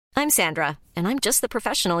I'm Sandra, and I'm just the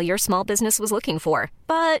professional your small business was looking for.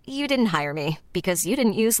 But you didn't hire me because you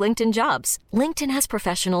didn't use LinkedIn Jobs. LinkedIn has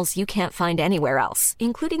professionals you can't find anywhere else,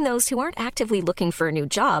 including those who aren't actively looking for a new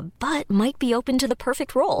job, but might be open to the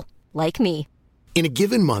perfect role, like me. In a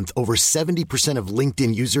given month, over 70% of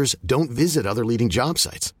LinkedIn users don't visit other leading job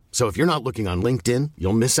sites. So if you're not looking on LinkedIn,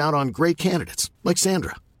 you'll miss out on great candidates like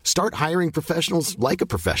Sandra. Start hiring professionals like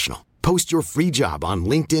a professional. Post your free job on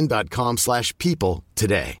linkedin.com/people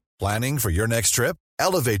today. Planning for your next trip?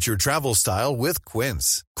 Elevate your travel style with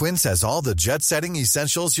Quince. Quince has all the jet-setting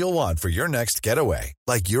essentials you'll want for your next getaway,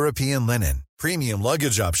 like European linen, premium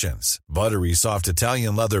luggage options, buttery soft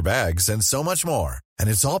Italian leather bags, and so much more. And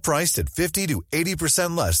it's all priced at 50 to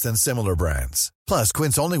 80% less than similar brands. Plus,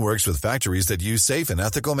 Quince only works with factories that use safe and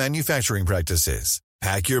ethical manufacturing practices.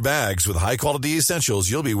 Pack your bags with high-quality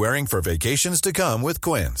essentials you'll be wearing for vacations to come with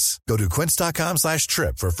Quince. Go to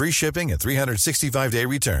quince.com/trip for free shipping and 365-day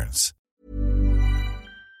returns.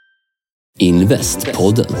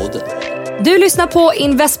 Investpodden. Du lyssnar på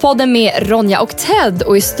Investpodden med Ronja och Ted,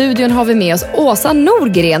 och i studion har vi med oss Åsa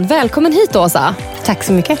Norgren. Välkommen hit, Åsa. Tack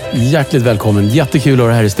så mycket. Hjärtligt välkommen. Jättekul att ha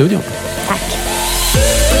dig här i studion. Tack.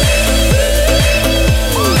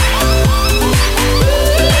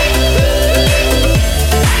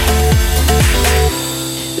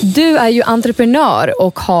 Du är ju entreprenör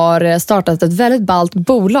och har startat ett väldigt ballt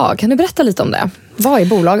bolag. Kan du berätta lite om det? Vad är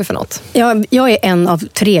bolaget för något? Jag är en av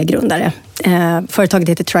 3 grundare. Företaget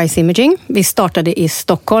heter Trice Imaging. Vi startade i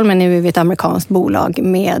Stockholm, men nu är vi ett amerikanskt bolag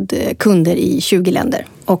med kunder i 20 länder.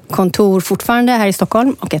 Och kontor fortfarande här i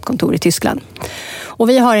Stockholm och ett kontor i Tyskland. Och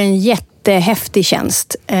vi har en jättehäftig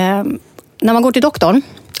tjänst. När man går till doktorn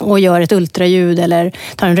och gör ett ultraljud eller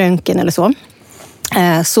tar en röntgen eller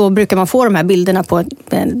så brukar man få de här bilderna på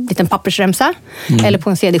en liten pappersremsa eller på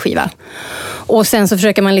en CD-skiva. Och sen så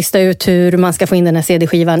försöker man lista ut hur man ska få in den här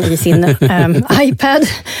CD-skivan i sin iPad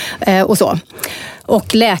och så.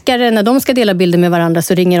 Och läkare, när de ska dela bilder med varandra,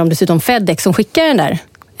 så ringer de dessutom FedEx som skickar den där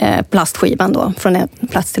plastskivan då från en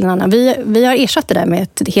plats till en annan. Vi har ersatt det där med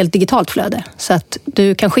ett helt digitalt flöde, så att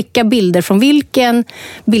du kan skicka bilder från vilken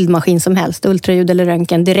bildmaskin som helst, ultraljud eller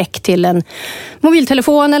röntgen, direkt till en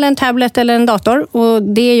mobiltelefon eller en tablet eller en dator. Och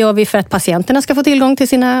det gör vi för att patienterna ska få tillgång till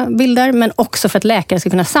sina bilder, men också för att läkare ska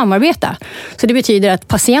kunna samarbeta. Så det betyder att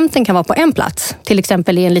patienten kan vara på en plats, till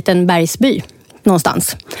exempel i en liten bergsby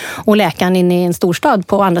någonstans, och läkaren inne i en storstad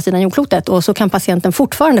på andra sidan jordklotet, och så kan patienten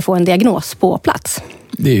fortfarande få en diagnos på plats.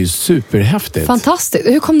 Det är ju superhäftigt. Fantastiskt.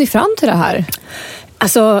 Hur kom ni fram till det här?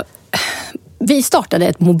 Alltså, vi startade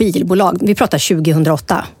ett mobilbolag. Vi pratar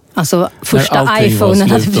 2008. Alltså första iPhonen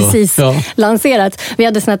hade precis lanserat. Vi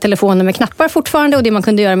hade såna telefoner med knappar fortfarande, och det man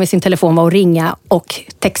kunde göra med sin telefon var att ringa och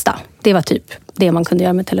texta. Det var typ det man kunde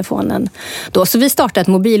göra med telefonen då. Så vi startade ett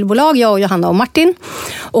mobilbolag, jag och Johanna och Martin.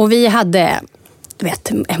 Och vi hade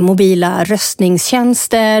mobila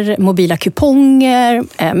röstningstjänster, mobila kuponger,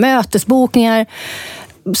 mötesbokningar,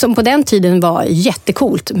 som på den tiden var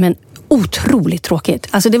jättekult, men otroligt tråkigt.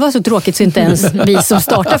 Alltså det var så tråkigt så inte ens vi som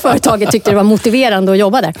startade företaget tyckte det var motiverande att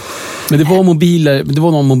jobba där. Men det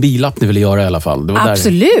var någon mobilapp ni ville göra i alla fall. Det var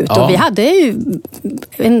absolut, och vi hade ju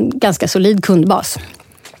en ganska solid kundbas.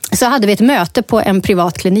 Så hade vi ett möte på en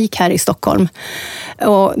privat klinik här i Stockholm,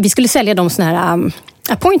 och vi skulle sälja dem såna här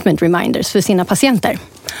appointment reminders för sina patienter.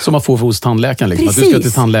 Som man får hos tandläkaren. Liksom. Att du ska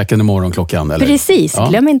till tandläkaren imorgon klockan. Eller? Precis,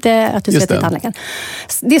 glöm inte att du ska till tandläkaren.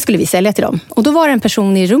 Det skulle vi sälja till dem. Och då var det en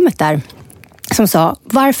person i rummet där som sa: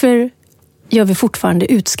 varför gör vi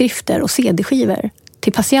fortfarande utskrifter och CD-skivor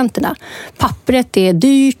till patienterna? Pappret är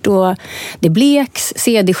dyrt och det bleks.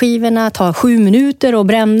 CD-skivorna tar 7 minuter att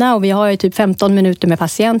bränna, och vi har ju typ 15 minuter med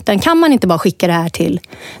patienten. Kan man inte bara skicka det här till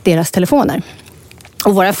deras telefoner?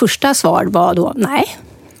 Och våra första svar var då: nej.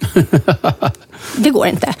 Det går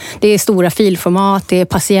inte. Det är stora filformat, det är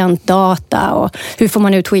patientdata, och hur får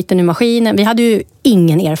man ut skiten ur maskinen? Vi hade ju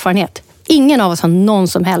ingen erfarenhet. Ingen av oss har någon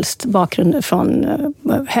som helst bakgrund från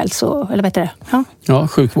hälso... Eller vad heter det? Ja,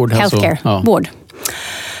 sjukvård. Healthcare, vård.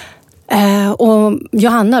 Och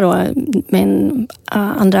Johanna då, min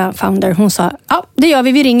andra founder, hon sa: ja, det gör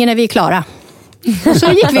vi ringer när vi är klara. Och så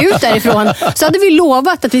gick vi ut därifrån. Så hade vi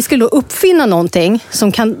lovat att vi skulle uppfinna någonting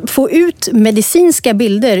som kan få ut medicinska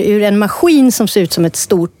bilder ur en maskin som ser ut som ett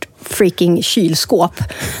stort freaking kylskåp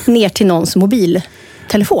ner till någons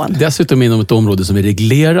mobiltelefon. Dessutom inom ett område som är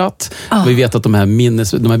reglerat. Vi vet att de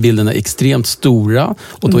här bilderna är extremt stora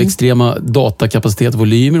och då extrema datakapacitet och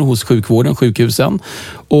volymer hos sjukvården, sjukhusen.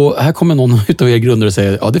 Och här kommer någon utav er grundare och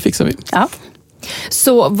säger: ja, det fixar vi. Ja.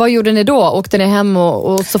 Så vad gjorde ni då? Åkte ni hem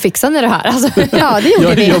och så fixade ni det här? Alltså. Ja, det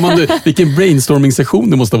gjorde vi. Gör man det? Vilken brainstorming-session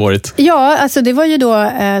det måste ha varit. Ja, alltså det var ju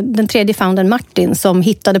då den tredje foundern Martin som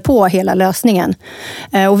hittade på hela lösningen.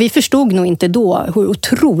 Och vi förstod nog inte då hur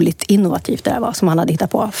otroligt innovativt det var som han hade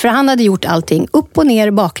hittat på. För han hade gjort allting upp och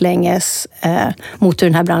ner baklänges mot hur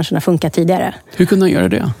den här branschen har funkat tidigare. Hur kunde han göra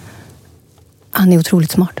det? Han är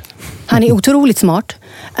otroligt smart.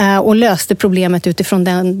 Och löste problemet utifrån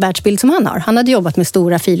den världsbild som han har. Han hade jobbat med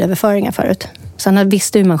stora filöverföringar förut. Så han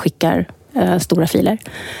visste hur man skickar stora filer.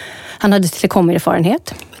 Han hade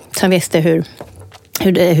telekomerfarenhet. Så han visste hur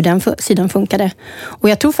den sidan funkade. Och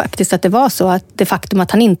jag tror faktiskt att det var så att det faktum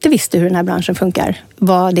att han inte visste hur den här branschen funkar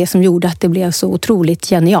var det som gjorde att det blev så otroligt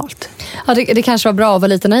genialt. Ja, det kanske var bra att vara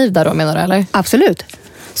lite naiv där då, menar du, eller? Absolut.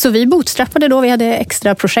 Så vi bootstrappade då, vi hade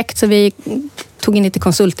extra projekt så vi tog in lite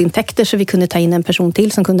konsultintäkter så vi kunde ta in en person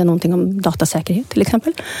till som kunde någonting om datasäkerhet till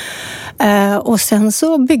exempel. Och sen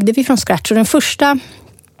så byggde vi från scratch och den första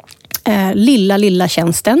lilla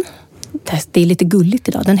tjänsten, det är lite gulligt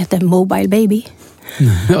idag, den heter Mobile Baby.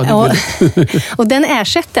 Ja, och den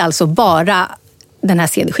ersätter alltså bara den här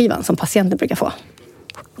CD-skivan som patienten brukar få.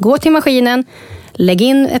 Gå till maskinen, lägg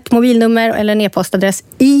in ett mobilnummer eller en e-postadress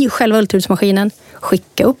i själva ultraljudsmaskinen,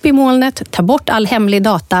 skicka upp i molnet, ta bort all hemlig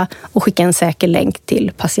data och skicka en säker länk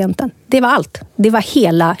till patienten. Det var allt. Det var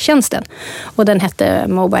hela tjänsten. Och den hette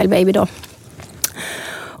Mobile Baby då.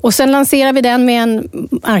 Och sen lanserade vi den med en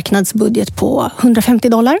marknadsbudget på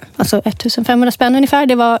 $150, alltså 1500 spänn ungefär.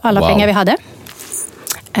 Det var alla pengar vi hade.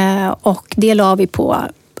 Och det la vi på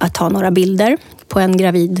att ta några bilder på en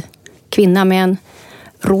gravid kvinna med en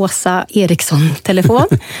rosa Ericsson-telefon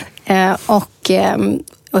och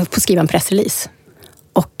på skriva en pressrelease.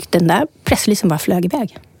 Och den där pressreleasen bara flög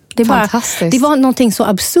iväg. Det var någonting så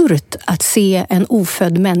absurt att se en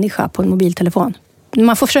ofödd människa på en mobiltelefon.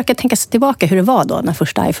 Man får försöka tänka sig tillbaka hur det var då när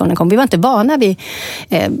första iPhone kom. Vi var inte vana vid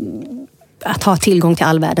att ha tillgång till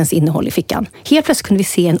all världens innehåll i fickan. Helt plötsligt kunde vi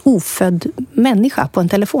se en ofödd människa på en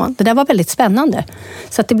telefon. Det där var väldigt spännande.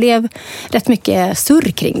 Så att det blev rätt mycket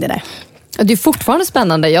surr kring det där. Det är fortfarande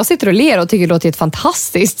spännande. Jag sitter och ler och tycker det låter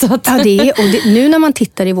fantastiskt. Så att... Ja, nu när man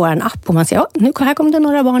tittar i våran app och man ser, här kom det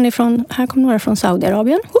några barn här kom några från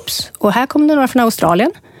Saudiarabien. Oops. Och här kom det några från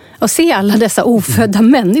Australien. Och se alla dessa ofödda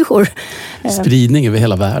människor. Spridning över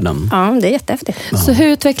hela världen. Ja, det är jättehäftigt. Ja. Så hur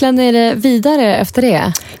utvecklade ni det vidare efter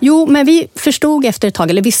det? Jo, men vi förstod efter ett tag,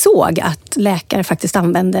 eller vi såg att läkare faktiskt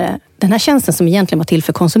använde den här tjänsten som egentligen var till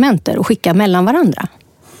för konsumenter och skicka mellan varandra.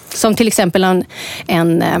 Som till exempel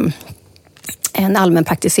en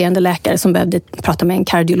allmänpraktiserande läkare som behövde prata med en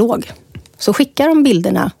kardiolog. Så skickade de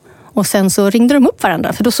bilderna och sen så ringde de upp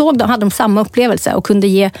varandra. För då hade de samma upplevelse och kunde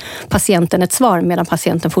ge patienten ett svar medan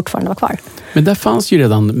patienten fortfarande var kvar. Men där fanns ju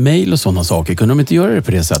redan mejl och sådana saker. Kunde de inte göra det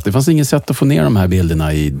på det sättet? Det fanns inget sätt att få ner de här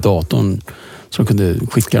bilderna i datorn så de kunde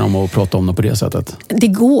skicka dem och prata om dem på det sättet? Det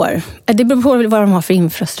går. Det beror på vad de har för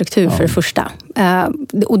infrastruktur för det första.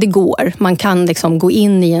 Och det går. Man kan liksom gå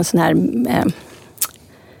in i en sån här...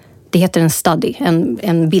 Det heter en study,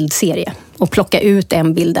 en bildserie. Och plocka ut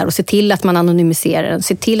en bild där och se till att man anonymiserar den.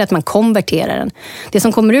 Se till att man konverterar den. Det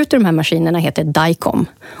som kommer ut ur de här maskinerna heter DICOM.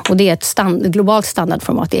 Och det är ett globalt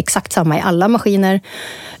standardformat. Det är exakt samma i alla maskiner.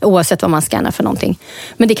 Oavsett vad man scannar för någonting.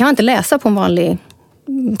 Men det kan man inte läsa på en vanlig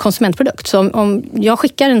konsumentprodukt. Så om jag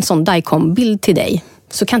skickar en sån DICOM-bild till dig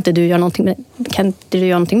så kan inte du göra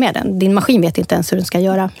någonting med den. Din maskin vet inte ens hur den ska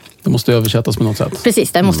göra. Det måste översättas på något sätt.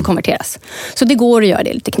 Precis, den måste konverteras. Så det går att göra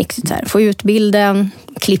det lite knixigt så här. Få ut bilden,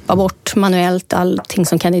 klippa bort manuellt allting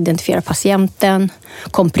som kan identifiera patienten,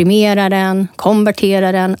 komprimera den,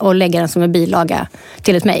 konvertera den och lägga den som en bilaga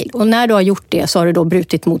till ett mejl. Och när du har gjort det så har du då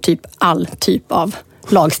brutit mot all typ av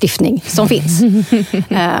lagstiftning som finns.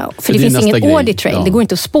 För det finns ingen audit trail. Ja. Det går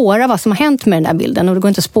inte att spåra vad som har hänt med den där bilden och det går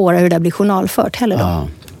inte att spåra hur det blir journalfört heller då. Ja.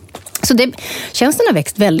 Så tjänsten har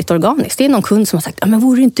växt väldigt organiskt. Det är någon kund som har sagt, men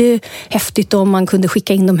vore det inte häftigt om man kunde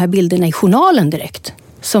skicka in de här bilderna i journalen direkt?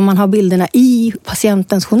 Så man har bilderna i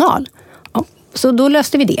patientens journal. Ja, så då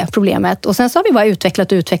löste vi det problemet. Och sen så har vi bara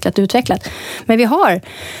utvecklat. Men vi har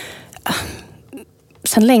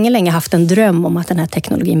sedan länge haft en dröm om att den här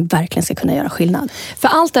teknologin verkligen ska kunna göra skillnad. För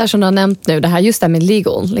allt det här som du har nämnt nu, det här just det med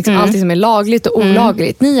legal, liksom allt som är lagligt och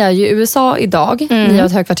olagligt. Ni är ju i USA idag, ni har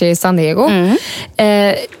ett högkvarter i San Diego.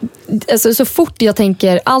 Alltså, så fort jag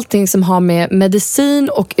tänker allting som har med medicin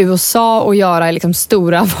och USA att göra är liksom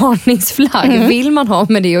stora varningsflagg. Vill man ha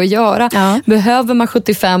med det att göra? Ja. Behöver man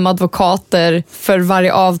 75 advokater för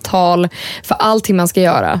varje avtal, för allting man ska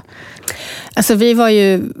göra? Alltså vi var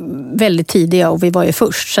ju väldigt tidiga och vi var ju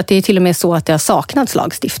först. Så att det är till och med så att det har saknats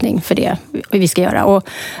lagstiftning för det vi ska göra. Och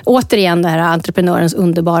återigen det här entreprenörens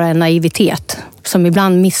underbara naivitet som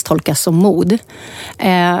ibland misstolkas som mod.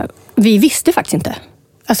 Vi visste faktiskt inte.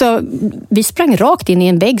 Alltså, vi sprang rakt in i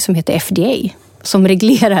en vägg som heter FDA som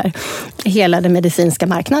reglerar hela den medicinska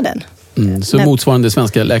marknaden. Så motsvarande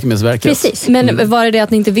svenska läkemedelsverket. Precis. Men var det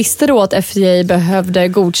att ni inte visste då att FDA behövde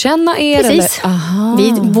godkänna er? Precis.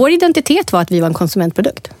 Vår identitet var att vi var en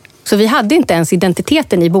konsumentprodukt. Så vi hade inte ens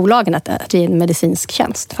identiteten i bolagen att ge en medicinsk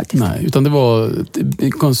tjänst faktiskt. Nej, utan det var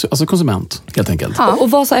konsument helt enkelt. Ja.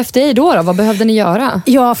 Och vad sa FDA då? Vad behövde ni göra?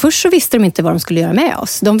 Ja, först så visste de inte vad de skulle göra med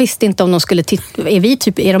oss. De visste inte om de skulle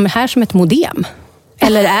är de här som ett modem?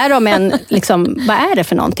 Eller är de vad är det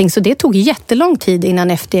för någonting? Så det tog jättelång tid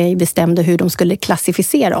innan FDA bestämde hur de skulle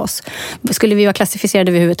klassificera oss. Skulle vi vara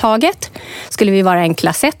klassificerade överhuvudtaget? Skulle vi vara en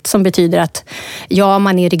klass 1 som betyder att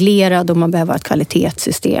man är reglerad och man behöver ett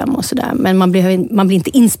kvalitetssystem och sådär. Men man blir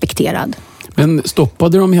inte inspekterad. Men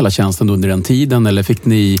stoppade de hela tjänsten under den tiden eller fick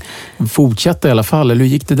ni fortsätta i alla fall? Eller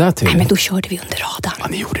hur gick det där till? Nej, men då körde vi under radarn. Ja,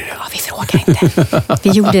 ni gjorde det. Ja, vi frågade inte. Vi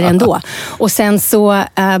gjorde det ändå. Och sen så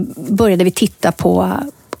började vi titta på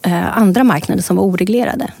andra marknader som var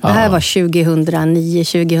oreglerade. Det här var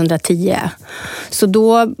 2009-2010. Så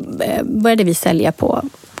då började vi sälja på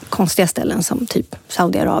konstiga ställen som typ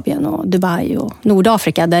Saudiarabien och Dubai och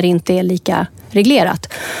Nordafrika där det inte är lika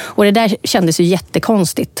reglerat. Och det där kändes ju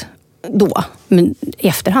jättekonstigt då, men i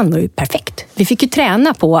efterhand var det ju perfekt. Vi fick ju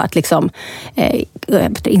träna på att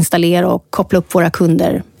installera och koppla upp våra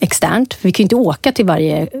kunder externt. Vi kan ju inte åka till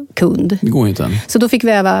varje kund. Det går inte. Så då fick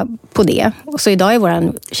vi öva på det. Och så idag är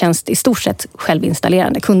vår tjänst i stort sett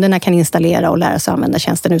självinstallerande. Kunderna kan installera och lära sig använda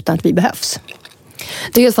tjänsten utan att vi behövs.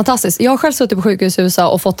 Det är helt fantastiskt. Jag har själv suttit på sjukhus i USA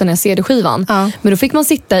och fått den här CD-skivan. Ja. Men då fick man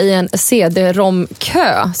sitta i en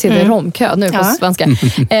CD-ROM-kö nu på svenska.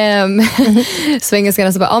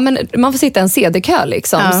 Svengelskarna så bara, men man får sitta i en CD-kö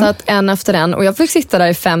liksom. Så att en efter en. Och jag fick sitta där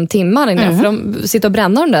i 5 timmar innan. För de sitta och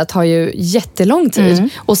bränna dem där tar ju jättelång tid.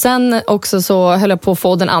 Och sen också så höll jag på att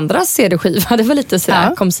få den andra CD-skivan. Det var lite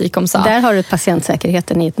sådär, kom så. Där har du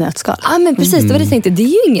patientsäkerheten i ett nötskal. Ja, men precis. Det var det jag tänkte. Det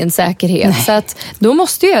är ju ingen säkerhet. Nej. Så att då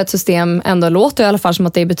måste ju ett system ändå låta i alla fall som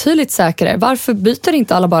att det är betydligt säkrare. Varför byter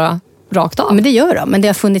inte alla bara rakt av? Men det gör de. Men det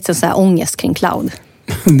har funnits en sån här ångest kring cloud.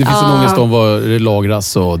 Det finns en ångest om vad det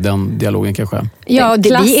lagras och den dialogen kanske. Ja,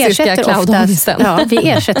 vi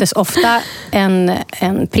ersätter ofta en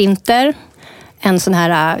printer, en sån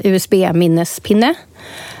här USB-minnespinne,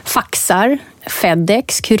 faxar,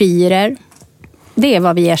 FedEx, kurirer. Det är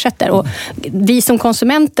vad vi ersätter. Och vi som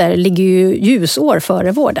konsumenter ligger ju ljusår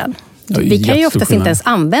före vården. Vi kan ju oftast inte ens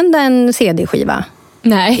använda en CD-skiva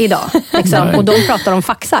idag. Liksom. Och de pratar om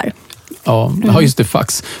faxar. Ja, just det.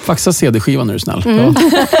 Faxa CD-skivan är du snäll. Ja.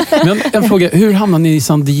 Men en fråga, hur hamnar ni i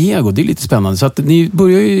San Diego? Det är lite spännande. Så att ni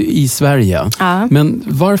börjar ju i Sverige. Ja. Men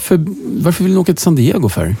varför vill ni åka till San Diego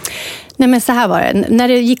för? Nej, men så här var det. När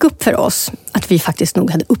det gick upp för oss att vi faktiskt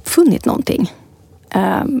nog hade uppfunnit någonting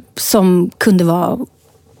som kunde vara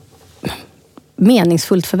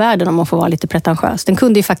meningsfullt för världen om man får vara lite pretentiös. Den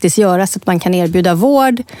kunde ju faktiskt göra så att man kan erbjuda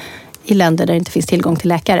vård i länder där det inte finns tillgång till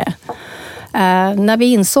läkare. När vi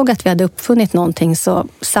insåg att vi hade uppfunnit någonting så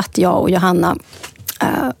satt jag och Johanna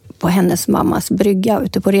på hennes mammas brygga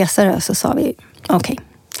ute på Resare, så sa vi okej,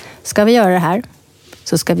 ska vi göra det här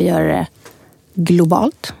så ska vi göra det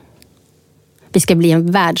globalt. Vi ska bli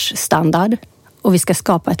en världsstandard och vi ska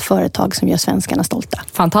skapa ett företag som gör svenskarna stolta.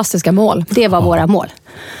 Fantastiska mål. Det var våra mål.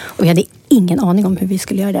 Och vi hade ingen aning om hur vi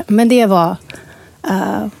skulle göra det. Men det var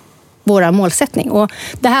våra målsättning. Och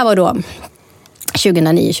det här var då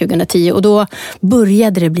 2009-2010 och då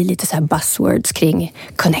började det bli lite så här buzzwords kring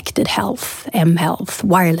connected health, M-health,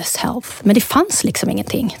 wireless health. Men det fanns liksom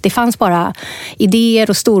ingenting. Det fanns bara idéer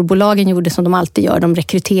och storbolagen gjorde som de alltid gör. De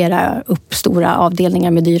rekryterar upp stora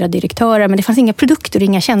avdelningar med dyra direktörer, men det fanns inga produkter och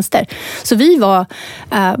inga tjänster. Så vi var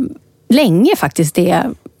länge faktiskt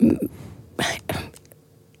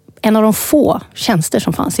en av de få tjänster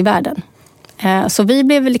som fanns i världen. Så vi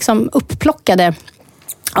blev liksom upplockade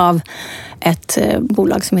av ett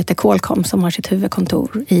bolag som heter Qualcomm som har sitt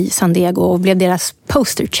huvudkontor i San Diego och blev deras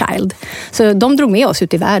poster child. Så de drog med oss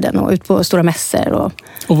ut i världen och ut på stora mässor.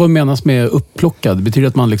 Och vad menas med upplockad? Betyder det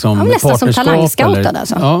att man liksom nästan som talangscoutad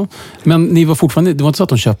alltså. Ja, men ni var fortfarande, det var inte så att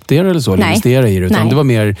de köpte er eller så, eller investerade i er, utan det var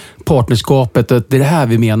mer partnerskapet, att det är det här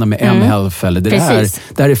vi menar med M-health, eller det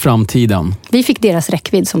här är framtiden. Vi fick deras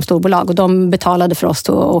räckvidd som storbolag och de betalade för oss att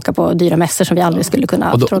åka på dyra mässor som vi aldrig skulle kunna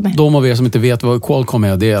ha råd med. De av er som inte vet vad Qualcomm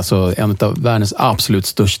är, det är alltså en av världens absolut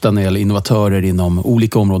största när det gäller innovatörer inom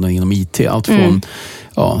olika områden inom IT. Allt från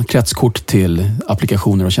kretskort till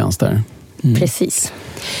applikationer och tjänster. Precis.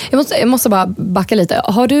 Jag måste bara backa lite.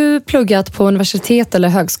 Har du pluggat på universitet eller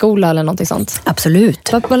högskola eller någonting sånt?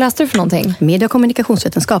 Absolut. Vad läste du för någonting? Media- och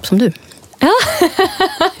kommunikationsvetenskap som du. Ja.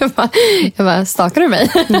 jag bara, stakar du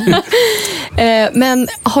mig? Men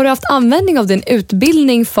har du haft användning av din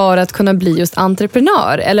utbildning för att kunna bli just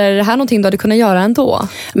entreprenör? Eller är det här någonting du hade kunnat göra ändå?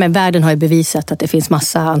 Men världen har ju bevisat att det finns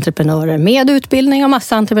massa entreprenörer med utbildning och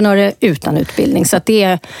massa entreprenörer utan utbildning. Så att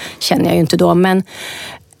det känner jag ju inte då. Men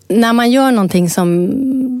när man gör någonting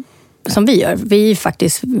som vi gör, vi är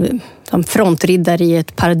faktiskt som frontriddare i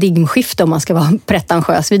ett paradigmskifte om man ska vara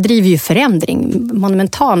pretentiös. Vi driver ju förändring,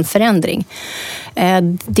 monumental förändring.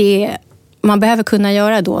 Det man behöver kunna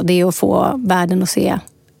göra då, det är att få världen att se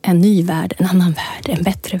en ny värld, en annan värld, en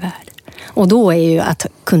bättre värld. Och då är ju att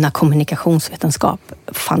kunna kommunikationsvetenskap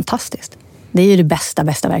fantastiskt. Det är ju det bästa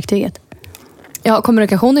verktyget. Ja,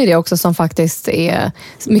 kommunikation är det också som faktiskt är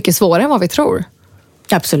mycket svårare än vad vi tror.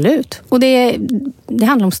 Absolut. Och det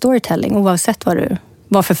handlar om storytelling oavsett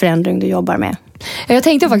vad för förändring du jobbar med. Jag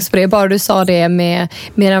tänkte faktiskt på det, bara du sa det med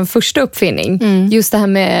den första uppfinning. Just det här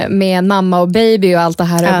med mamma och baby och allt det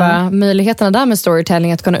här. Bara, möjligheterna där med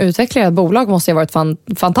storytelling, att kunna utveckla ett bolag måste ju ha varit en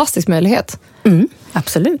fantastisk möjlighet.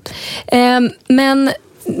 Absolut. Men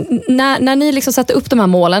när ni liksom satte upp de här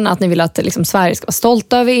målen, att ni ville att liksom Sverige ska vara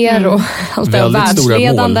stolt över er och allt det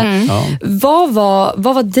världsledande. Vad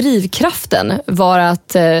var drivkraften? Var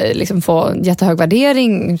att liksom få jättehög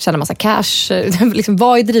värdering, tjäna massa cash? Liksom,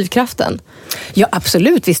 vad är drivkraften? Ja,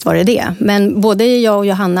 absolut, visst var det. Men både jag och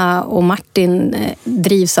Johanna och Martin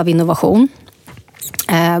drivs av innovation.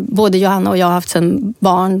 Både Johanna och jag har haft sen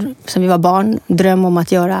vi var barn, dröm om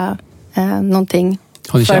att göra någonting.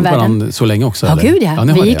 Har ni känt varandra så länge också? Ja, eller? Gud ja.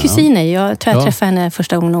 Vi är det, kusiner. Jag tror jag träffade henne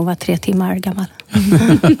första gången hon var 3 timmar gammal.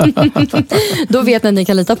 Då vet ni att ni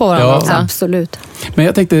kan lita på varandra också. Absolut. Men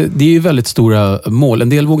jag tänkte, det är ju väldigt stora mål. En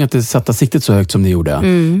del vågar inte sätta siktet så högt som ni gjorde.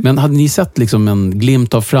 Men hade ni sett liksom en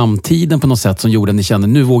glimt av framtiden på något sätt som gjorde att ni kände,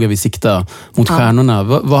 nu vågar vi sikta mot stjärnorna?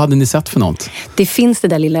 Vad hade ni sett för något? Det finns det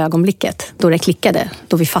där lilla ögonblicket då det klickade.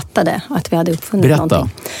 Då vi fattade att vi hade uppfunnit någonting.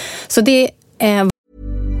 Så det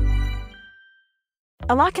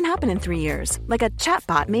A lot can happen in 3 years, like a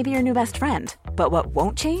chatbot may be your new best friend. But what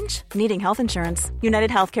won't change? Needing health insurance.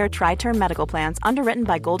 United Healthcare Tri-Term Medical Plans, underwritten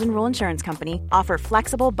by Golden Rule Insurance Company, offer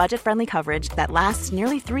flexible, budget-friendly coverage that lasts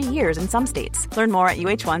nearly 3 years in some states. Learn more at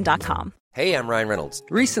uh1.com. Hey, I'm Ryan Reynolds.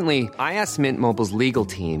 Recently, I asked Mint Mobile's legal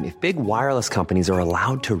team if big wireless companies are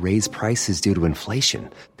allowed to raise prices due to inflation.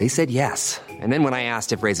 They said yes. And then when I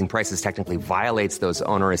asked if raising prices technically violates those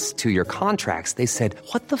onerous 2-year contracts, they said,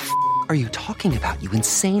 "What the f*** are you talking about, you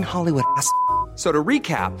insane Hollywood ass?" So to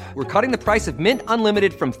recap, we're cutting the price of Mint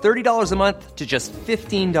Unlimited from $30 a month to just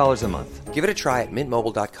 $15 a month. Give it a try at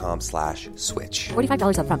mintmobile.com/switch.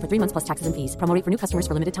 $45 up front for 3 months plus taxes and fees. Promo rate for new customers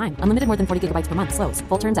for limited time. Unlimited more than 40 gigabytes per month. Slows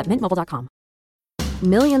full terms at mintmobile.com.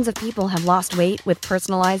 Millions of people have lost weight with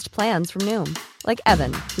personalized plans from Noom. Like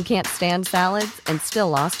Evan, who can't stand salads and still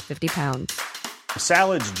lost 50 pounds.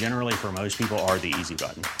 Salads generally for most people are the easy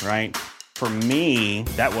button, right? For me,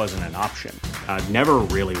 that wasn't an option. I never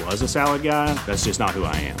really was a salad guy. That's just not who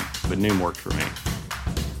I am. But Noom worked for me.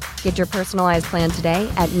 Get your personalized plan today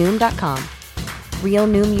at Noom.com. Real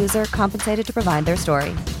Noom user compensated to provide their story.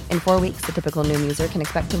 In 4 weeks, the typical Noom user can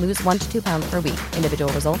expect to lose 1 to 2 pounds per week.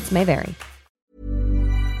 Individual results may vary.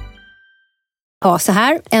 Ja, så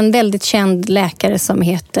här. En väldigt känd läkare som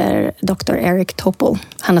heter Dr. Eric Topol.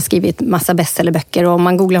 Han har skrivit massa bestsellerböcker och om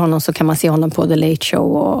man googlar honom så kan man se honom på The Late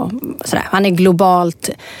Show och sådär. Han är globalt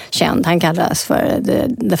känd. Han kallas för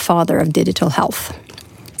the father of digital health.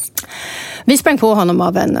 Vi sprang på honom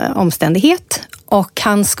av en omständighet och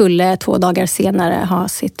han skulle 2 dagar senare ha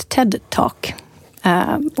sitt TED-talk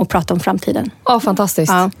och prata om framtiden.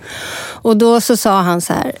 Fantastiskt. Ja. Och då så sa han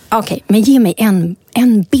så här, okej, men ge mig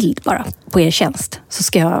en bild bara på er tjänst så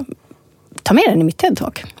ska jag ta med den i mitt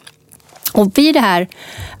TED-talk. Och vid det här,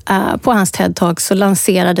 på hans TED-talk så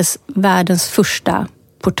lanserades världens första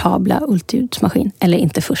portabla ultraljudsmaskin. Eller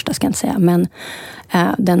inte första ska jag inte säga, men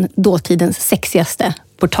den dåtidens sexigaste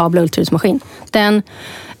portabla ultraljudsmaskin. Den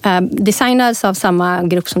designades av samma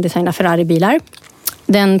grupp som designar Ferrari-bilar.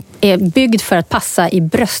 Den är byggd för att passa i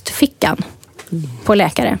bröstfickan på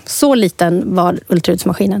läkare. Så liten var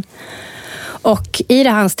ultraljudsmaskinen. Och i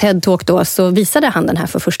hans TED-talk då så visade han den här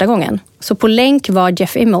för första gången. Så på länk var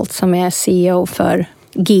Jeff Immelt som är CEO för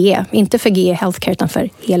GE. Inte för GE Healthcare utan för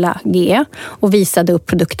hela GE. Och visade upp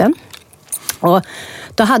produkten. Och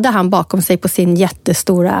då hade han bakom sig på sin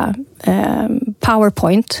jättestora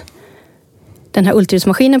PowerPoint den här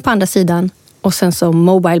ultraljudsmaskinen på andra sidan. Och sen så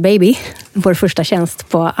Mobile Baby, vår första tjänst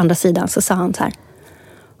på andra sidan, så sa han så här.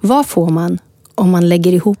 Vad får man om man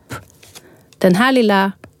lägger ihop den här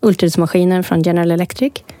lilla ultraljudsmaskinen från General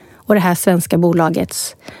Electric och det här svenska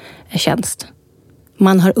bolagets tjänst.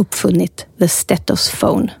 Man har uppfunnit the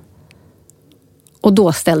stethosphone. Och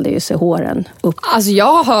då ställde ju sig håren upp. Alltså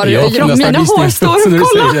jag hör mina hår står upp,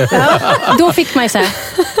 kolla! Ja, då fick man ju så här,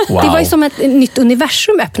 det var ju som ett nytt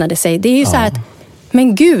universum öppnade sig. Det är ju så här att,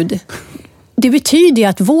 men gud, det betyder ju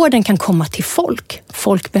att vården kan komma till folk.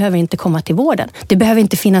 Folk behöver inte komma till vården. Det behöver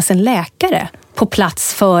inte finnas en läkare på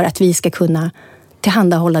plats för att vi ska kunna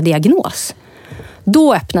tillhandahålla diagnos.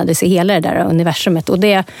 Då öppnade sig hela det där universumet. Och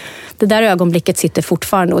det där ögonblicket sitter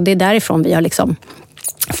fortfarande. Och det är därifrån vi har liksom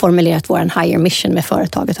formulerat vår higher mission med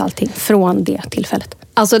företaget och allting. Från det tillfället.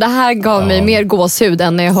 Alltså det här gav mig mer gåshud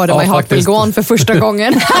än när jag hörde My Heart Will Go On för första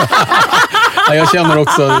gången. Ja, jag känner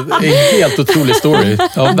också en helt otrolig story.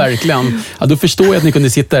 Ja, verkligen. Ja, då förstår jag att ni kunde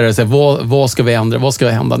sitta där och säga, vad ska vi ändra? Vad ska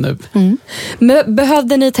hända nu? Men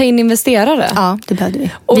behövde ni ta in investerare? Ja, det behövde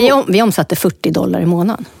vi. Vi omsatte $40 i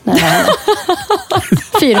månaden.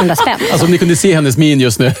 400 spänn. Alltså om ni kunde se hennes min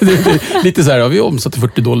just nu. Lite så här, vi omsatte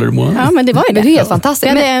 $40 i månaden. Ja, men det var ju det. Det är helt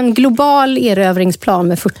fantastiskt. Vi hade en global erövringsplan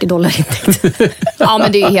med $40 intäkt. Ja,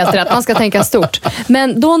 men det är helt rätt. Man ska tänka stort.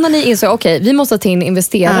 Men då när ni insåg, okej, vi måste ta in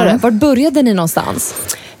investerare. Var började ni någonstans?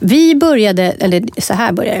 Vi började, eller så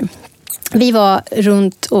här började. Vi var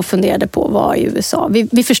runt och funderade på vad i USA.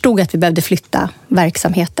 Vi förstod att vi behövde flytta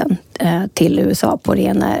verksamheten till USA på det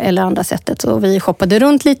ena eller andra sättet. Så vi shoppade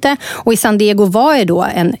runt lite. Och i San Diego var ju då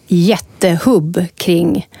en jättehubb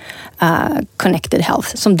kring Connected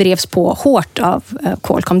Health som drevs på hårt av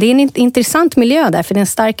Qualcomm. Det är en intressant miljö där, för det är en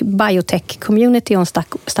stark biotech-community och en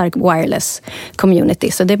stark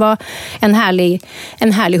wireless-community. Så det var en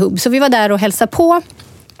härlig hubb. Så vi var där och hälsade på.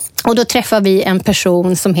 Och då träffade vi en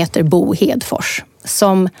person som heter Bo Hedfors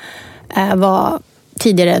som var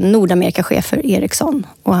tidigare Nordamerikachef för Ericsson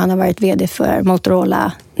och han har varit vd för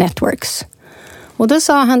Motorola Networks. Och då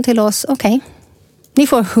sa han till oss, okej, ni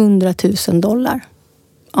får $100,000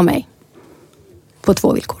 av mig på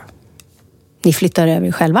 2 villkor. Ni flyttar över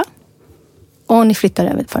er själva och ni flyttar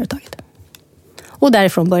över företaget. Och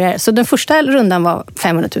därifrån började det. Så den första rundan var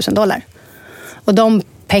 $500,000. Och de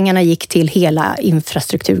pengarna gick till hela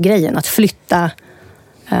infrastrukturgrejen. Att flytta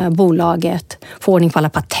bolaget, få ordning på alla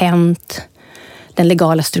patent, den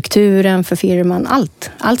legala strukturen för firman.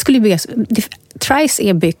 Allt skulle byggas. Trice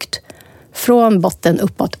är byggt från botten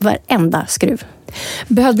uppåt, varenda skruv.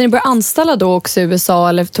 Behövde ni börja anställa då också i USA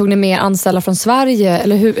eller tog ni mer anställda från Sverige?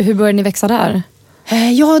 Eller hur började ni växa där?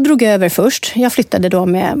 Jag drog över först. Jag flyttade då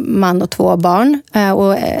med man och 2 barn.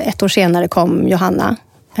 Och 1 år senare kom Johanna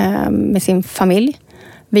med sin familj.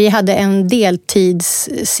 Vi hade en deltids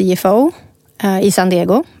CFO i San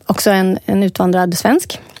Diego. Också en utvandrad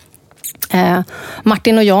svensk.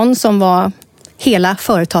 Martin och John som var hela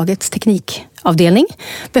företagets teknikavdelning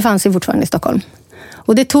befann sig fortfarande i Stockholm.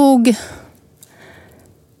 Och det tog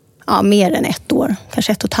mer än 1 år,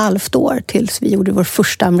 kanske 1,5 år tills vi gjorde vår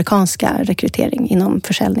första amerikanska rekrytering inom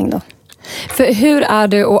försäljning då. För hur är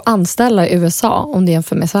det att anställa i USA om det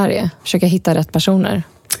jämför med Sverige? Försöka hitta rätt personer.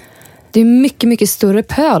 Det är mycket, mycket större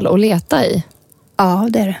pöl att leta i. Ja,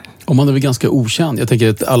 det är det. Och man är väl ganska okänd. Jag tänker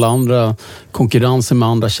att alla andra konkurrenser med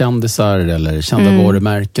andra kändisar eller kända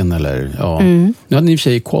varumärken eller Nu hade ni i och för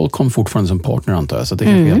sig Qualcomm fortfarande som partner antar jag, så det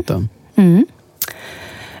kanske hjälpte.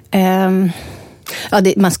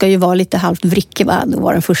 Man ska ju vara lite halvt vricke och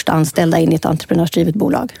vara den första anställda in i ett entreprenörsdrivet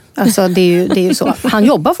bolag. Alltså det är ju så. Han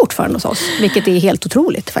jobbar fortfarande hos oss, vilket är helt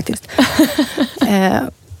otroligt faktiskt.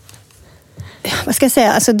 Vad ska jag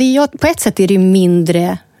säga? Alltså på ett sätt är det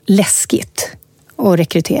mindre läskigt att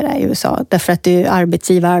rekrytera i USA. Därför att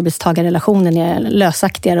arbetsgivar-arbetstagarrelationen är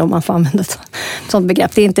lösaktigare om man får använda ett sånt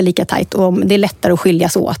begrepp. Det är inte lika tajt och det är lättare att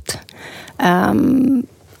skiljas åt.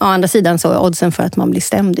 Å andra sidan så är oddsen för att man blir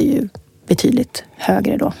stämd är ju betydligt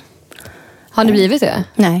högre då. Har ni blivit det?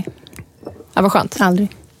 Nej. Ja, vad skönt. Aldrig.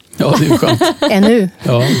 Ja, det är skönt. Ännu.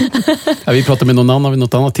 Ja. Vi pratade med någon annan vid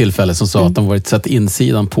något annat tillfälle som sa att de varit sett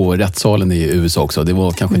insidan på rättssalen i USA också. Det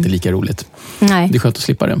var kanske inte lika roligt. Nej. Det är skönt att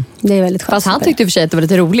slippa det. Det är väldigt skönt. Fast han tyckte i och för sig att det var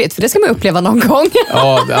lite roligt, för det ska man uppleva någon gång.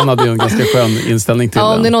 Ja, han hade ju en ganska skön inställning till det.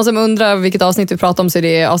 Om det är någon som undrar vilket avsnitt vi pratar om så är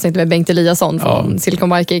det avsnittet med Bengt Eliasson från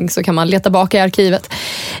Silicon Viking, så kan man leta bak i arkivet.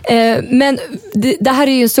 Men det här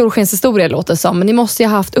är ju en solskenshistoria låter som, men ni måste ju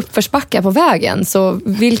ha haft uppförsbackar på vägen. Så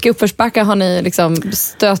vilka uppförsbackar har ni liksom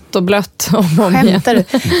stött och blött om igen? Skämtar du?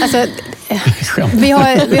 Alltså, vi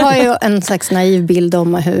har ju en slags naiv bild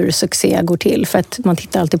om hur succé går till, för att man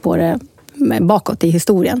tittar alltid på det bakåt i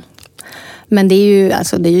historien. Men det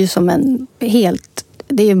är ju som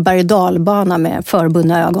det är en berg- och dalbana med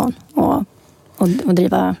förbundna ögon. och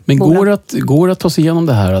driva Men bolag. går det att ta sig igenom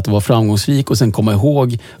det här, att vara framgångsrik och sen komma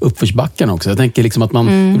ihåg uppförsbackarna också? Jag tänker liksom att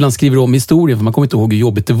man ibland skriver om historien för man kommer inte ihåg hur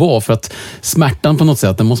jobbigt det var, för att smärtan på något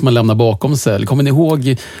sätt, den måste man lämna bakom sig. Kommer ni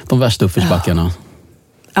ihåg de värsta uppförsbackarna?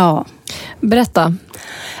 Ja. Berätta.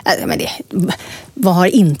 Men vad har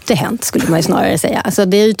inte hänt, skulle man ju snarare säga. Alltså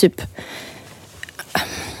det är ju typ...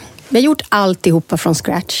 Vi har gjort alltihopa från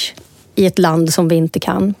scratch i ett land som vi inte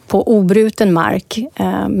kan, på obruten mark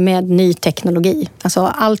med ny teknologi.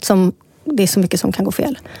 Alltså det är så mycket som kan gå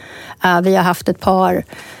fel. Vi har haft ett par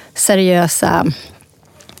seriösa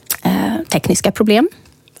tekniska problem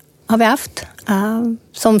har vi haft.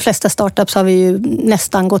 Som flesta startups har vi ju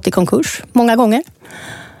nästan gått i konkurs många gånger.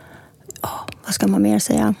 Vad ska man mer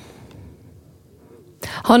säga?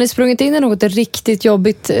 Har ni sprungit in i något riktigt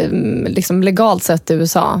jobbigt liksom legalt sett i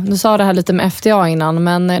USA? Du sa det här lite med FDA innan,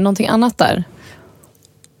 men någonting annat där?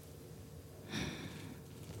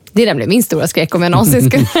 Det är nämligen min stora skräck om jag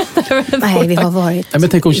någonsin skulle... Nej, vi har varit... Men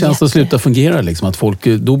tänk om tjänsten slutar fungera, liksom, att folk,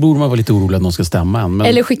 då borde man vara lite orolig att någon ska stämma en. Men...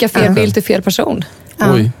 Eller skicka fel bild till fel person.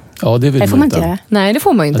 Oj, ja det vill det får man inte göra. Nej, det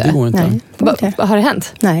får man inte. Ja, det går inte. Nej, har det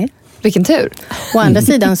hänt? Nej. Vilken tur. Å andra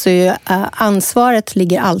sidan så är ansvaret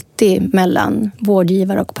ligger alltid mellan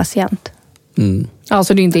vårdgivare och patient. Ja,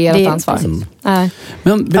 så det är inte ert ansvar. Nej.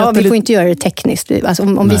 Men vi får inte göra det tekniskt. Alltså,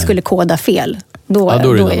 om vi skulle koda fel, då är det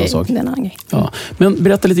en annan grej. Ja. Men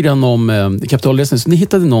berätta lite grann om kapitalresning. Så ni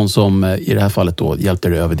hittade någon som i det här fallet då hjälpte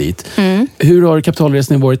er över dit. Hur har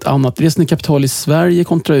kapitalresning varit annat? Reser ni kapital i Sverige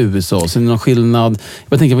kontra USA? Så är det någon skillnad?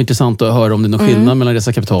 Jag tänker det var intressant att höra om det är någon skillnad mellan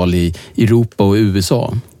resa kapital i Europa och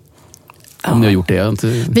USA. Om ni har gjort det.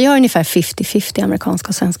 Vi har ungefär 50-50 amerikanska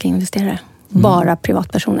och svenska investerare. Bara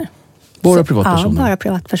privatpersoner. Bara privatpersoner? Ja, bara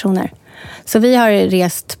privatpersoner. Så vi har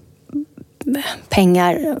rest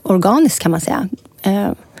pengar organiskt, kan man säga.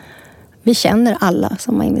 Vi känner alla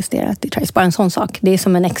som har investerat i Trice. Bara en sån sak. Det är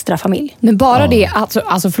som en extra familj. Men bara det,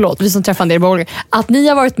 alltså förlåt, vi som träffade er i bolaget, att ni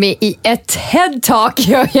har varit med i ett TED-talk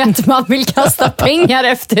gör ju att man vill kasta pengar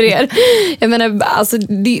efter er. Jag menar, alltså,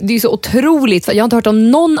 det är så otroligt. Jag har inte hört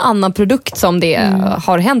om någon annan produkt som det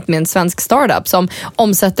har hänt med en svensk startup som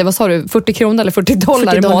omsätter, vad sa du, 40 kronor eller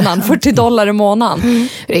 $40 i månaden? $40 i månaden.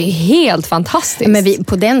 Det är helt fantastiskt. Men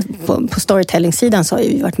på storytelling-sidan så har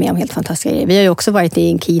vi varit med om helt fantastiska grejer. Vi har ju också varit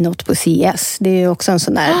i en keynote på CES. Det är ju också en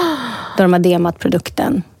sån där där de har demat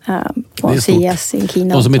produkten på CES i en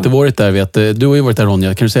keynote. De som inte varit där vet, du har ju varit där,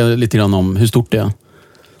 Ronja. Kan du säga lite grann om hur stort det är?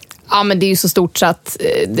 Ja, men det är ju så stort så att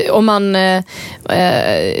om man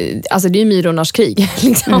alltså det är ju myrornas krig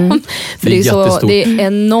liksom. För det är så, det är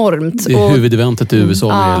enormt. Det är huvudeventet i USA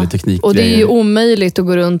när det gäller teknik. Och det är ju omöjligt att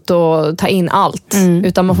gå runt och ta in allt.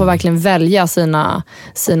 Utan man får verkligen välja sina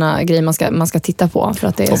grejer man ska titta på. För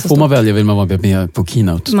att det är så får man välja, vill man vara med på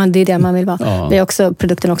keynote. Det är det man vill vara. Ja. Vi har också,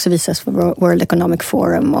 produkten också visas för World Economic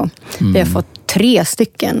Forum och vi har fått 3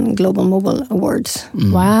 stycken Global Mobile Awards.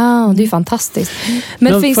 Wow, det är fantastiskt.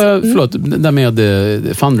 Men förlåt, där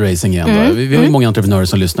med fundraising igen. Vi har ju många entreprenörer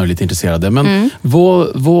som lyssnar och är lite intresserade. Men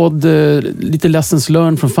vad lite lessons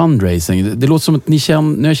learned från fundraising? Det låter som att ni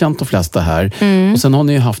har känt de flesta här. Och sen har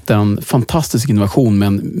ni ju haft en fantastisk innovation med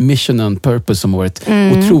en mission and purpose som har varit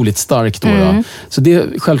otroligt stark. Då. Så det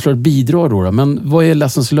självklart bidrar då. Men vad är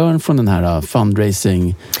lessons learned från den här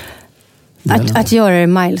fundraising? Att göra det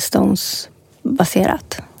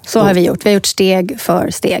milestones-baserat. Så har vi gjort. Vi har gjort steg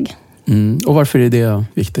för steg. Och varför är det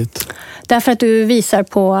viktigt? Därför att du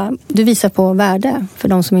visar på värde för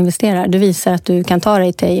de som investerar. Du visar att du kan ta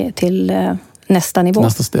dig till nästa nivå.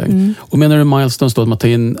 Nästa steg. Och menar du milestones då att man tar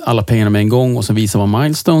in alla pengarna med en gång och så visar man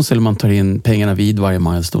milestones, eller man tar in pengarna vid varje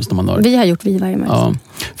milestones när man har? Vi har gjort vid varje milestone.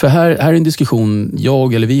 Ja. För här är en diskussion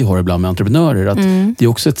vi har ibland med entreprenörer, att det är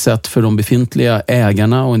också ett sätt för de befintliga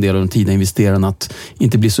ägarna och en del av de tidiga investerarna att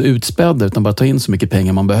inte bli så utspädda utan bara ta in så mycket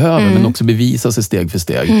pengar man behöver, men också bevisa sig steg för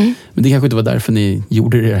steg. Men det kanske inte var därför ni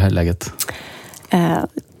gjorde det i det här läget?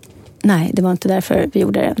 Nej, det var inte därför vi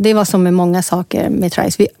gjorde det. Det var som med många saker med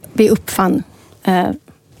Trice. Vi uppfann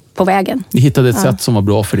på vägen. Ni hittade ett sätt som var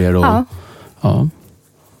bra för er. Ja.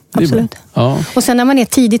 Absolut. Ja. Och sen när man är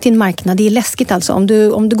tidigt i en marknad, det är läskigt alltså.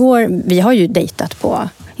 Om du går, vi har ju dejtat på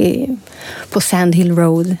Sand Hill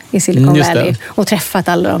Road i Silicon Valley och träffat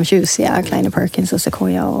alla de tjusiga Kleiner Perkins och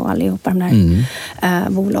Sequoia och allihopa de där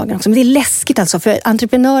bolagen också. Men det är läskigt alltså, för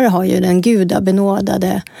entreprenörer har ju den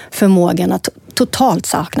gudabenådade förmågan att totalt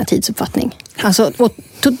sakna tidsuppfattning. Alltså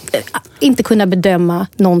inte kunna bedöma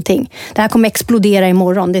någonting. Det här kommer explodera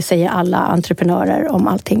imorgon, det säger alla entreprenörer om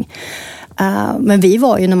allting. Men vi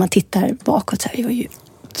var ju, när man tittar bakåt, så här, vi var ju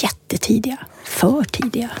jättetidiga. För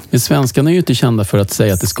tidiga. Men svenskarna är ju inte kända för att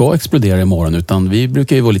säga att det ska explodera imorgon, utan vi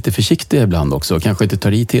brukar ju vara lite försiktiga ibland också och kanske inte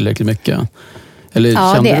tar i tillräckligt mycket.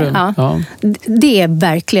 Eller kände du? Ja. Det är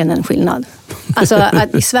verkligen en skillnad. Alltså,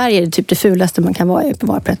 att i Sverige är det typ det fulaste man kan vara är att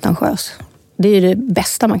vara pretentiös. Det är ju det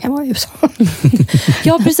bästa man kan vara i USA.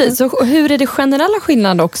 Ja, precis. Så hur är det generella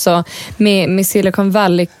skillnaden också med Silicon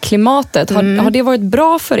Valley-klimatet? Har det varit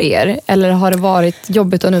bra för er eller har det varit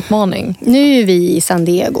jobbigt och en utmaning? Nu är vi i San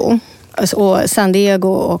Diego. Och San Diego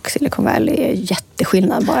och Silicon Valley är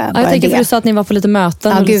jätteskillnad. Bara jag tänker för du sa att ni var på lite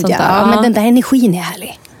möten. Ja, gud, ja. Men den där energin är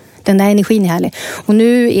härlig. Och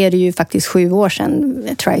nu är det ju faktiskt 7 år sedan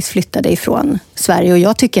Trice flyttade ifrån Sverige. Och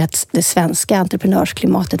jag tycker att det svenska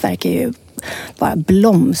entreprenörsklimatet verkar ju bara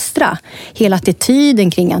blomstra. Hela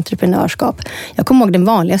attityden kring entreprenörskap. Jag kommer ihåg den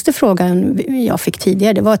vanligaste frågan jag fick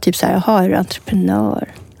tidigare. Det var typ så här, är du entreprenör?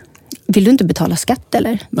 Vill du inte betala skatt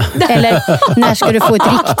eller? Eller när ska du få ett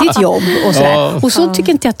riktigt jobb? Och så, och så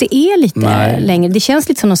tycker inte jag att det är lite längre. Det känns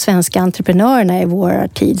lite som de svenska entreprenörerna i vår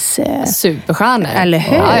tids... Superstjärnor. Eller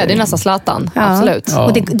hur? Ja, det är nästan Zlatan. Absolut. Ja.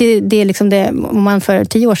 Och det är liksom det, om man för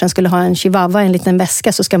 10 år sedan skulle ha en chihuahua, en liten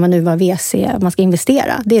väska, så ska man nu vara VC. Man ska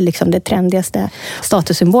investera. Det är liksom det trendigaste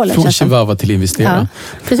statussymbolen. Från chihuahua till investera. Ja,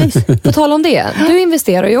 precis. På tal om det. Du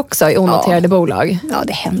investerar ju också i onoterade bolag. Ja,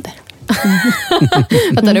 det händer.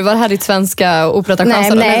 Vänta nu, var det här ditt svenska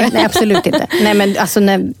operatörchans? Nej, absolut inte. Nej, men alltså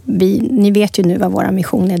ni vet ju nu vad våra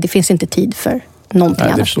mission är. Det finns inte tid för någonting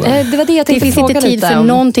annat. Det var det jag tänkte finns fråga inte tid lite för om.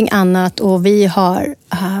 någonting annat och vi har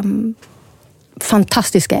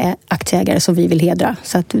fantastiska aktieägare som vi vill hedra.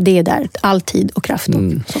 Så att det är där all tid och kraft.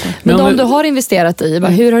 Men de du har investerat i,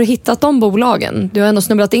 hur har du hittat de bolagen? Du har ändå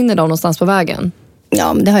snubblat in i dem någonstans på vägen.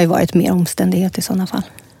 Ja, men det har ju varit mer omständighet i sådana fall.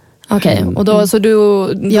 Okej, och då så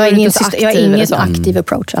jag har ingen aktiv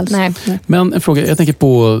approach alls. Nej. Men en fråga, jag tänker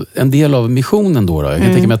på en del av missionen då. Jag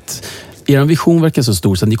kan tänka mig att er vision verkar så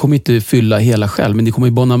stor så att ni kommer inte fylla hela själv, men ni kommer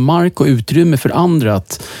ju bana mark och utrymme för andra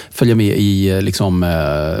att följa med i liksom,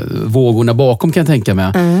 vågorna bakom, kan jag tänka mig.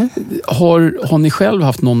 Har ni själv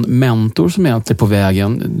haft någon mentor som är på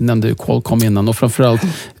vägen? Nämnde Qualcomm innan, och framförallt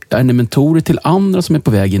är ni mentorer till andra som är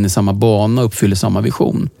på väg in i samma bana och uppfyller samma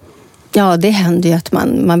vision? Ja, det händer ju att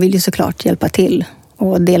man vill ju såklart hjälpa till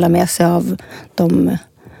och dela med sig av de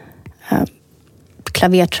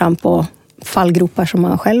klavertramp och fallgropar som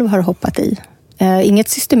man själv har hoppat i. Inget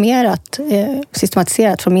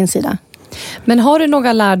systematiserat från min sida. Men har du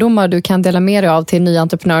några lärdomar du kan dela med dig av till nya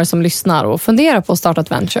entreprenörer som lyssnar och funderar på att starta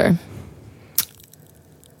ett venture?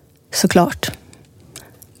 Såklart.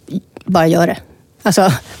 Bara gör det.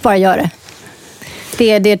 Alltså, bara gör det.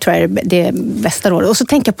 Det tror jag är det bästa rådet. Och så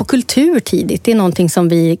tänka på kultur tidigt. Det är någonting som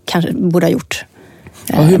vi kanske borde ha gjort.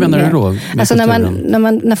 Ja, hur menar du då? Alltså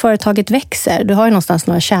när företaget växer, du har ju någonstans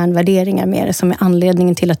några kärnvärderingar med det som är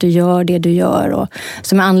anledningen till att du gör det du gör och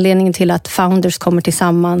som är anledningen till att founders kommer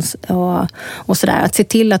tillsammans och sådär. Att se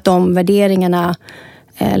till att de värderingarna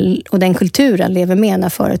och den kulturen lever med när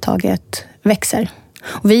företaget växer.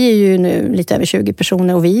 Och vi är ju nu lite över 20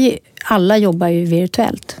 personer och vi alla jobbar ju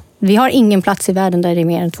virtuellt. Vi har ingen plats i världen där det är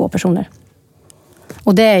mer än 2 personer.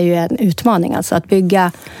 Och det är ju en utmaning, alltså att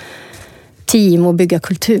bygga team och bygga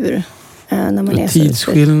kultur. När man är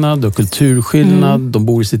tidsskillnad och kulturskillnad. De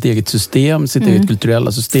bor i sitt eget system, sitt eget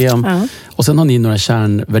kulturella system. Ja. Och sen har ni några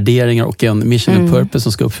kärnvärderingar och en mission and purpose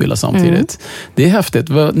som ska uppfyllas samtidigt. Det är häftigt.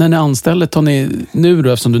 När ni anställer, tar ni nu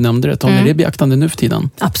då, eftersom du nämnde det, tar ni det beaktande nu för tiden?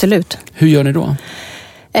 Absolut. Hur gör ni då?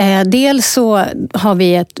 Dels så har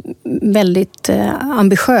vi ett väldigt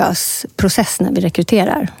ambitiös process när vi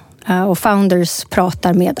rekryterar. Och founders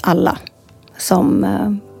pratar med alla som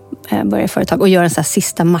börjar företag och gör en så här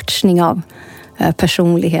sista matchning av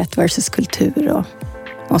personlighet versus kultur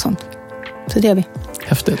och sånt. Så det gör vi.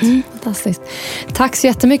 Häftigt. Fantastiskt. Tack så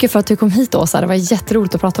jättemycket för att du kom hit, Åsa. Det var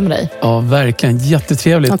jätteroligt att prata med dig. Ja, verkligen.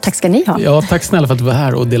 Jättetrevligt. Och tack ska ni ha. Ja, tack snälla för att du var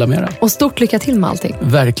här och delade med dig. Och stort lycka till med allting.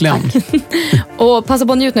 Verkligen. Och passa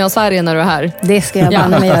på att njuta av Sverige när du är här. Det ska jag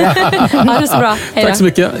banna mig göra. Ha det så bra. Hej då. Tack så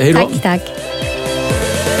mycket. Hej då. Tack.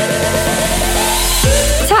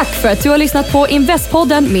 Tack för att du har lyssnat på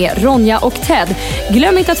Investpodden med Ronja och Ted.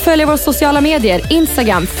 Glöm inte att följa våra sociala medier,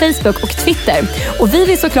 Instagram, Facebook och Twitter. Och vi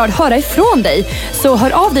vill såklart höra ifrån dig. Så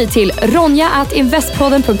hör av dig till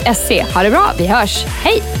ronja@investpodden.se. Ha det bra, vi hörs.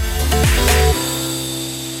 Hej!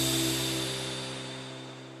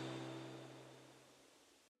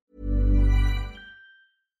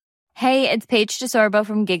 Hey, it's Paige DeSorbo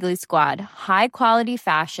from Giggly Squad. High quality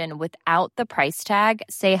fashion without the price tag.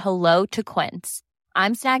 Say hello to Quince.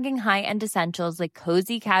 I'm snagging high-end essentials like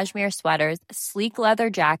cozy cashmere sweaters, sleek leather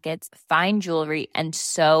jackets, fine jewelry, and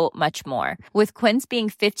so much more. With Quince being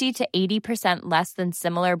 50 to 80% less than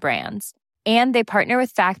similar brands. And they partner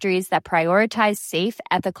with factories that prioritize safe,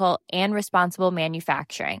 ethical, and responsible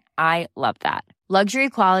manufacturing. I love that. Luxury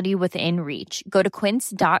quality within reach. Go to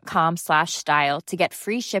quince.com/style to get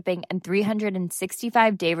free shipping and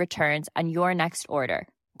 365-day returns on your next order.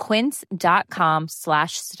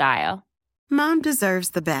 Quince.com/style. Mom deserves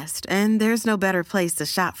the best, and there's no better place to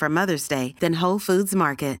shop for Mother's Day than Whole Foods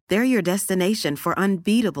Market. They're your destination for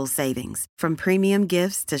unbeatable savings, from premium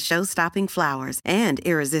gifts to show-stopping flowers and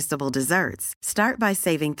irresistible desserts. Start by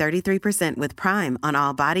saving 33% with Prime on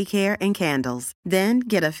all body care and candles. Then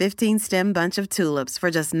get a 15-stem bunch of tulips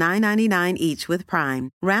for just $9.99 each with Prime.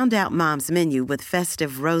 Round out Mom's menu with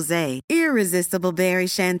festive rosé, irresistible berry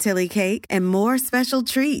chantilly cake, and more special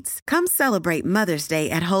treats. Come celebrate Mother's Day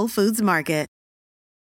at Whole Foods Market.